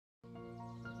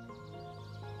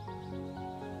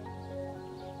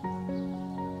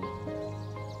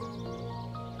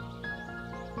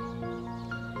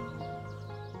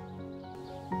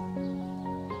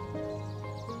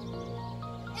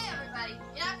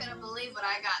what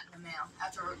I got in the mail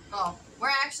after, well, we're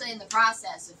actually in the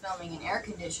process of filming an air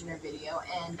conditioner video,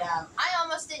 and I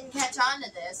almost didn't catch on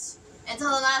to this until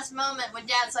the last moment when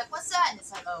Dad's like, what's that? And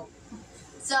it's like, oh.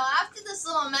 So after this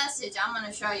little message, I'm going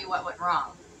to show you what went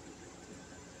wrong.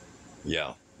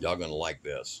 Yeah, y'all going to like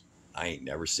this. I ain't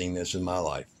never seen this in my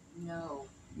life. No.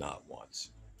 Not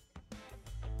once.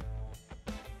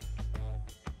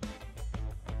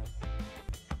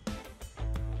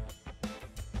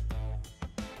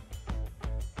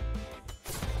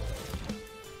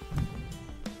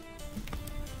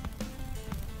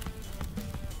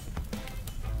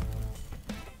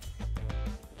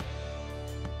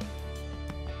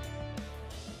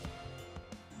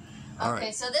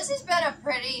 Okay, so this has been a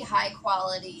pretty high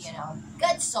quality,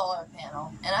 good solar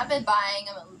panel. And I've been buying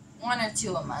them 1 or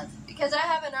 2 a month because I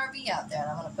have an RV out there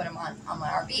and I want to put them on my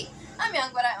RV. I'm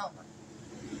young, but I own one.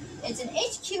 It's an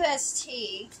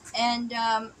HQST, and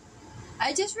I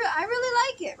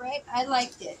really like it, right? I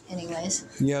liked it anyways.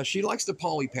 Yeah, she likes the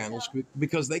poly panels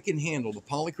because they can handle, the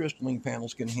polycrystalline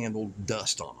panels can handle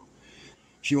dust on them.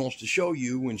 She wants to show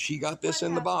you, when she got this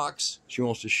in the box, she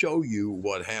wants to show you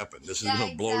what happened. This is going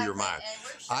to blow your mind.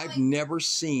 I've never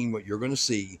seen what you're going to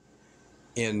see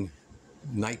in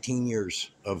 19 years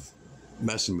of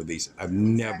messing with these. I've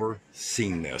never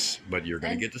seen this, but you're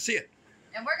going to get to see it.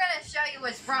 And we're going to show you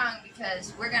what's wrong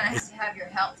because we're going to have your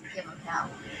help to give them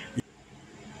help.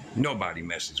 Nobody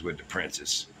messes with the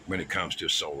princess when it comes to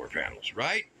solar panels,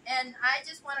 right? And I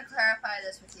just want to clarify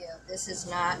this with you. This is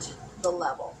not the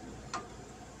level.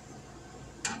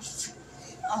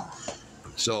 Oh.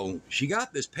 So she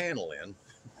got this panel in.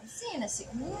 I'm seeing a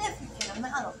significant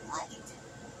amount of light.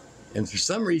 And for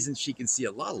some reason, she can see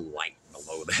a lot of light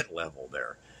below that level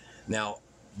there. Now,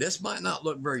 this might not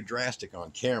look very drastic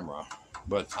on camera,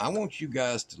 but I want you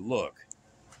guys to look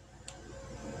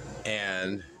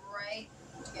and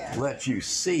let you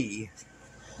see.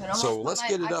 So let's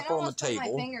get it up on the table.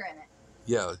 Put my finger in it.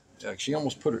 Yeah, she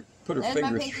almost put her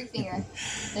finger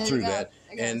through that.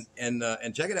 And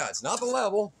check it out. It's not the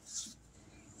level.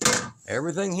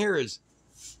 Everything here is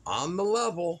on the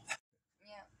level.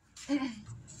 Yeah.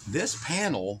 This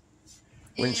panel,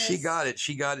 when she got it,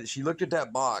 she looked at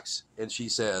that box and she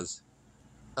says,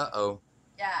 uh-oh.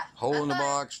 Yeah. Hole in the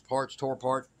box, parts tore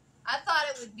apart. I thought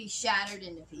it would be shattered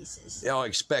into pieces. Yeah,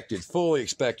 fully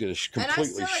expected. It's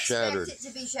completely shattered. And I still expect it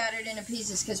to be shattered into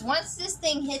pieces because once this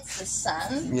thing hits the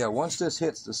sun. Yeah, once this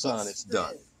hits the sun, it's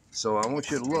done. So I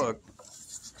want you to look.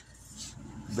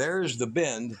 There's the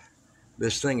bend.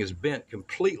 This thing is bent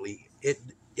completely.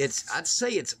 I'd say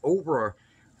it's over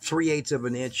 3/8 of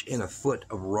an inch in a foot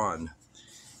of run.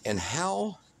 And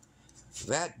how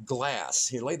that glass,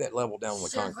 here, lay that level down on the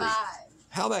concrete.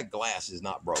 How that glass is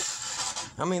not broke.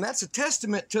 I mean, that's a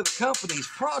testament to the company's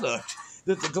product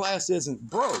that the glass isn't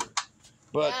broke.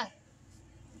 But yeah.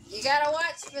 You gotta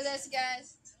watch for this,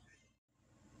 guys.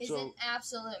 It's an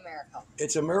absolute miracle.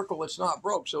 It's a miracle it's not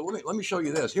broke. So let me show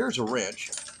you this. Here's a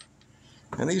wrench.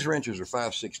 And these wrenches are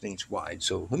 5/16 wide.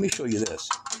 So let me show you this.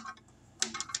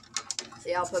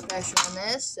 See, I'll put pressure on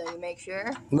this so you make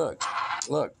sure. Look.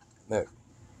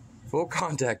 Full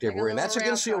contact everywhere. And that's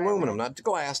against the aluminum, not the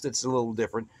glass. That's a little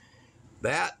different.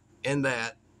 That and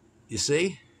that. You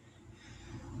see?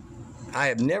 I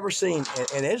have never seen,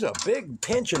 and there's a big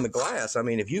pinch in the glass. I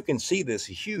mean, if you can see this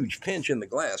huge pinch in the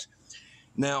glass.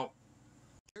 Now,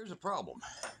 here's a problem.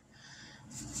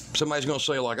 Somebody's going to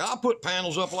say, like, I put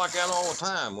panels up like that all the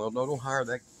time. Well, no, don't hire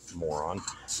that moron.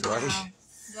 Right? No,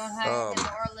 don't hire him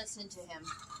or listen to him.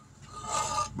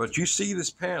 But you see this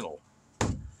panel,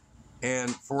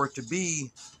 and for it to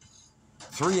be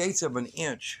 3/8 of an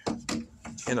inch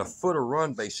in a foot of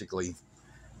run, basically,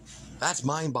 that's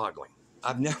mind-boggling.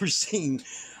 I've never seen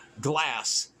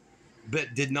glass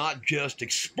that did not just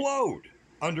explode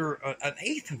under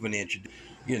 1/8 of an inch,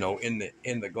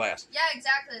 in the glass. Yeah,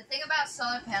 exactly. The thing about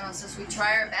solar panels is we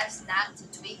try our best not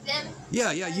to tweak them.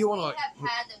 Yeah, you want to. We have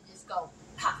had them just go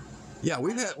pop. Yeah,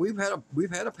 we've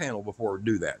had a panel before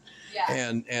do that. Yeah.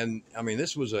 And I mean,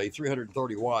 this was a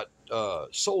 330 watt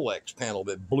Solex panel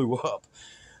that blew up.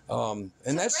 And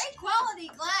that's great quality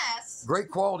glass.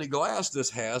 Great quality glass this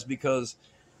has, because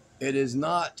it is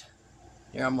not.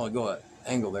 Yeah, I'm gonna go an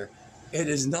angle there. It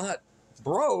is not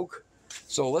broke.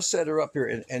 So let's set her up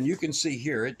here, and you can see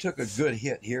here it took a good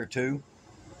hit here too.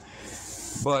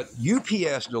 But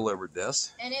UPS delivered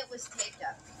this, and it was taped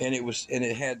up. And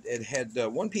it had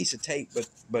one piece of tape,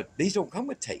 but these don't come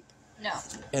with tape. No.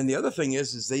 And the other thing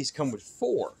is these come with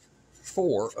four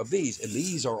of these, and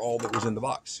these are all that was in the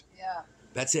box. Yeah.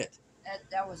 That's it.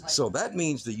 That was like. So that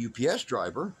means the UPS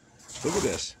driver. Look at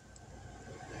this.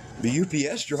 The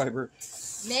UPS driver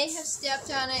may have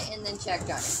stepped on it and then checked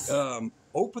on it.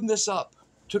 Opened this up,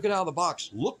 took it out of the box,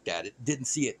 looked at it, didn't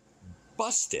see it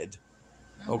busted,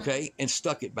 okay, and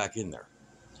stuck it back in there.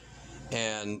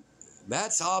 And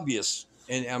that's obvious.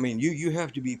 And I mean, you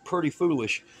have to be pretty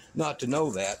foolish not to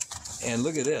know that. And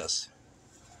look at this.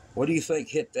 What do you think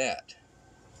hit that?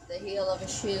 The heel of a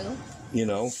shoe. You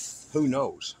know, who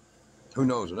knows? Who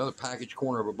knows? Another package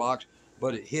corner of a box,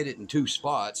 but it hit it in 2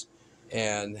 spots.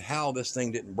 And how this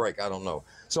thing didn't break, I don't know.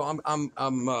 So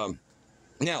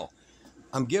now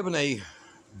I'm giving a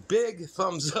big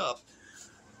thumbs up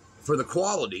for the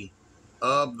quality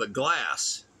of the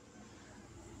glass.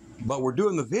 But we're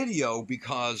doing the video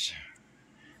because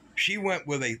she went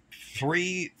with a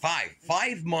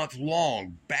 5 month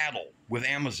long battle with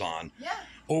Amazon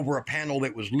over a panel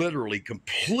that was literally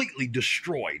completely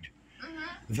destroyed.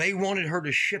 They wanted her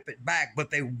to ship it back, but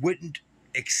they wouldn't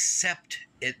accept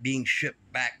it being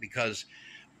shipped back because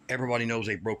everybody knows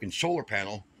a broken solar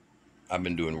panel. I've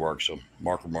been doing work, so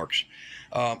marks.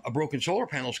 A broken solar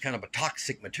panel is kind of a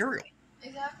toxic material.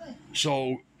 Exactly.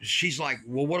 So she's like,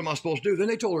 well, what am I supposed to do? Then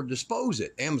they told her to dispose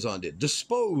it. Amazon did.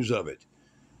 Dispose of it.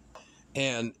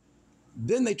 And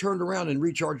then they turned around and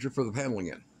recharged her for the panel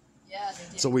again. Yeah,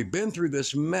 they did. So we've been through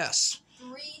this mess 3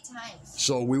 times.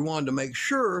 So we wanted to make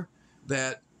sure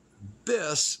that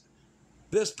this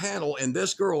panel and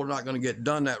this girl are not going to get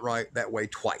done that way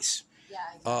twice. Yeah.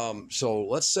 Exactly. So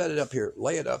let's set it up here.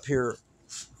 Lay it up here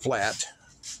flat.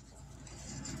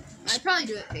 I'd probably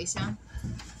do it face down.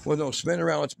 Well, no, spin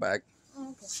around its back. Oh,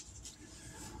 okay.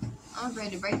 I'm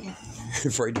afraid to break it.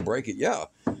 Afraid to break it, yeah.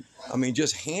 I mean,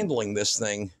 just handling this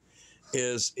thing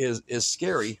is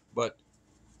scary, but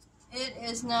it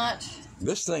is not.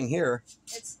 This thing here,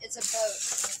 It's a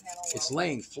boat. it's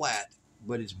laying flat,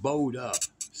 but it's bowed up.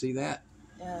 See that?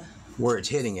 Yeah. Where it's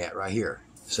hitting at right here.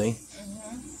 See?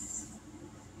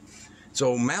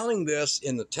 So mounting this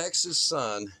in the Texas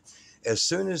sun, as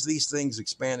soon as these things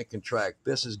expand and contract,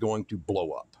 this is going to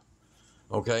blow up.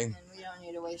 Okay? And we don't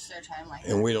need to waste our time like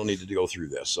that. And we don't need to go through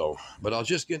this. So, but I was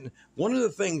just getting, one of the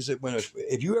things that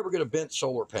if you ever get a bent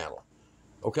solar panel,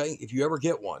 okay, if you ever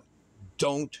get one,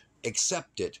 don't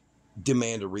accept it,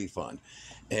 demand a refund.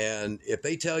 And if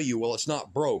they tell you, well, it's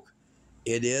not broke,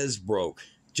 it is broke,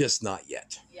 just not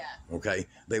yet. Yeah. Okay?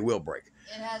 They will break.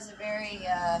 It has a very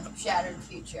shattered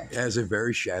future. It has a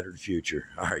very shattered future.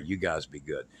 All right, you guys be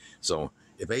good. So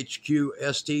if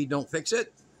HQST don't fix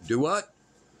it, do what?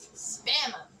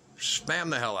 Spam them. Spam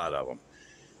the hell out of them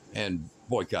and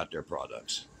boycott their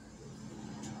products.